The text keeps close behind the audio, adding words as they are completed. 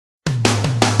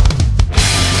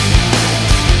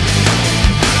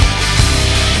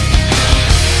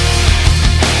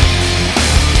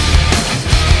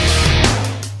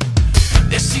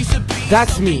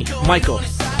That's me, Michael.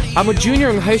 I'm a junior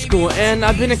in high school and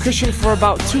I've been a Christian for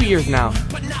about 2 years now.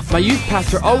 My youth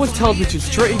pastor always tells me to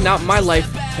straighten out my life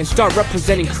and start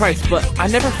representing Christ, but I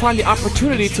never find the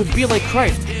opportunity to be like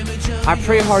Christ. I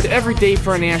pray hard every day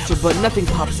for an answer, but nothing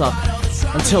pops up.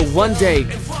 Until one day,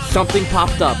 something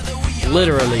popped up.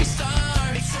 Literally.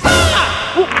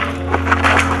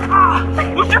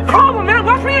 What's your problem, man?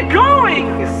 Where are you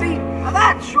going? You see, now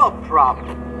that's your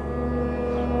problem.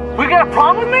 We got a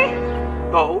problem with me?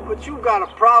 No, but you got a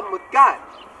problem with God.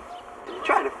 You're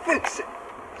trying to fix it.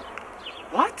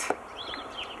 What?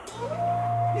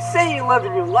 You say you're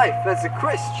living your life as a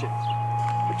Christian,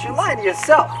 but you lie to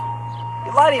yourself.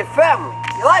 You lie to your family.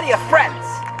 You lie to your friends.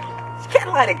 You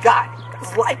can't lie to God.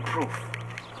 That's life proof.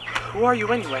 Who are you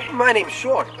anyway? My name's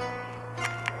Shorty.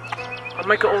 I'm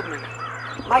Michael Oldman.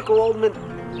 Michael Oldman,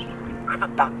 I'm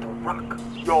about to rock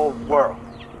your world.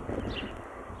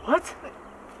 What?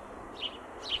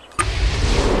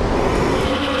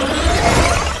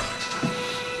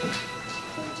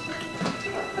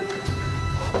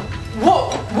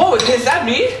 Whoa, is that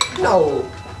me? No,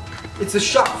 it's a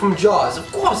shot from Jaws. Of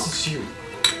course it's you.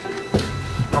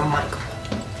 Now, Michael,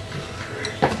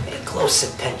 pay close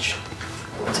attention.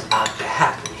 What's about to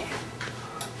happen here?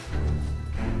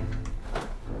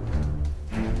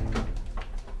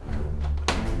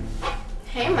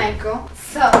 Hey, Michael.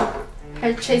 So,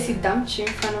 heard Tracy dumped you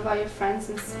in front of all your friends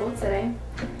in school today.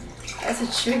 That's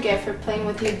what you get for playing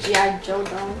with your G.I. Joe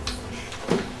dolls.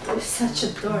 You're such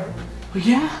a dork. Oh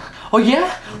yeah? Oh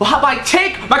yeah? Well, how about I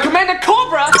take my Commander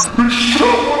Cobra?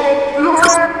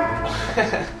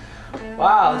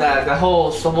 Wow, that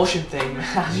whole slow motion thing.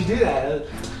 How'd you do that?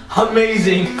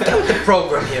 Amazing. Get the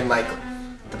program here, Michael.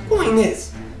 The point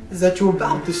is that you're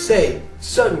about to say a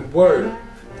certain word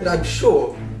that I'm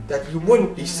sure that you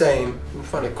wouldn't be saying in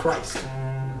front of Christ.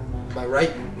 Am I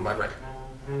right? Am I right?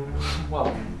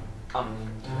 Well, I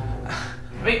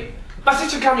mean, my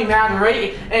sister got me mad,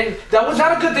 right? And that was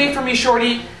not a good day for me,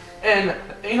 Shorty. And,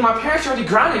 you know, my parents already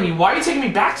grounded me. Why are you taking me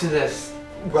back to this?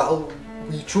 Well,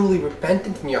 were you truly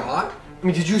repentant from your heart? I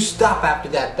mean, did you stop after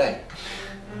that thing?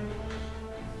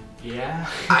 Yeah.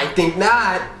 I think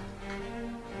not.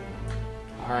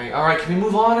 Alright, can we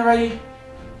move on already?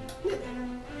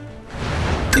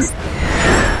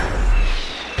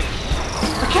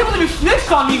 I can't believe you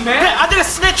snitched on me, man! Man, I didn't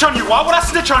snitch on you. Why would I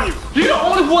snitch on you? You're the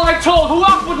only one I told. Who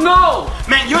else would know?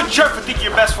 Man, you're a jerk for thinking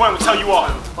your best friend would tell you all.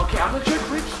 Okay, I'm a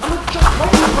jerk, Rich. I'm a jerk.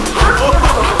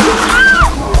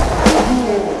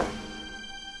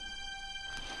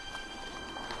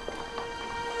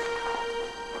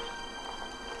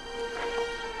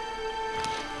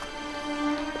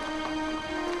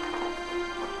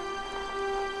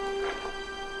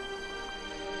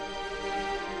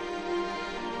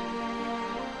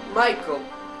 Michael,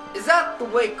 is that the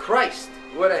way Christ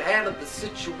would have handled the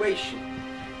situation?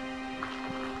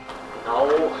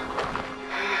 No.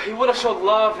 He would have showed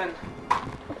love and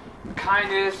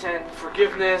kindness and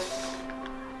forgiveness.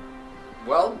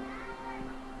 Well,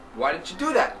 why didn't you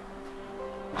do that?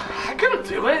 I couldn't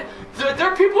do it. There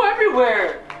are people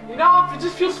everywhere. You know, it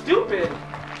just feels stupid.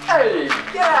 Hey,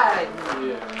 get out of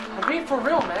here. I'm being for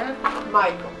real, man.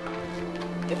 Michael,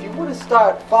 if you want to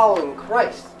start following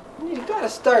Christ, you gotta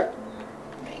start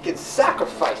making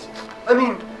sacrifices. I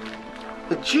mean,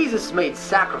 Jesus made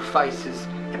sacrifices,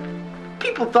 and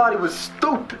people thought he was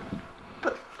stupid.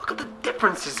 But look at the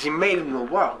differences he made in the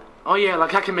world. Oh yeah,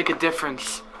 like I can make a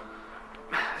difference.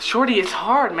 Shorty, it's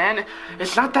hard, man.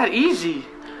 It's not that easy.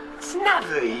 It's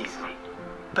never easy.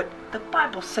 But the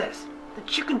Bible says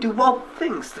that you can do all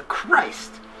things through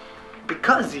Christ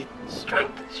because he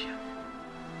strengthens you.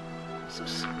 So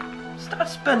start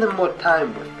spending more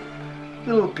time with him.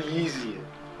 It'll be easier.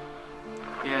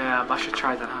 Yeah, I should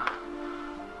try that, huh?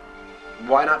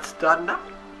 Why not start now?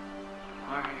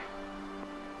 Alright.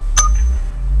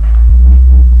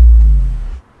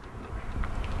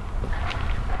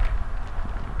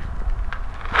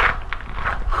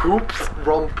 Oops,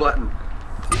 wrong button.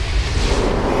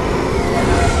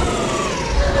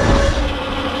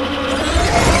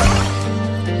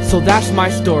 So that's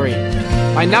my story.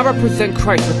 I now represent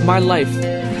Christ with my life,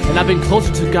 and I've been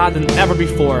closer to God than ever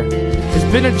before. It's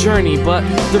been a journey, but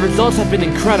the results have been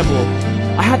incredible.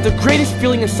 I have the greatest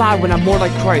feeling inside when I'm more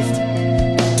like Christ.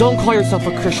 Don't call yourself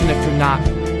a Christian if you're not,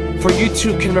 for you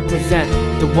too can represent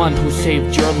the one who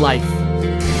saved your life.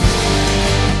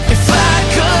 If I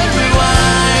could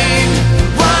rewind,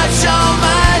 watch all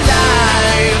my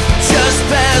life just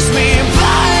pass me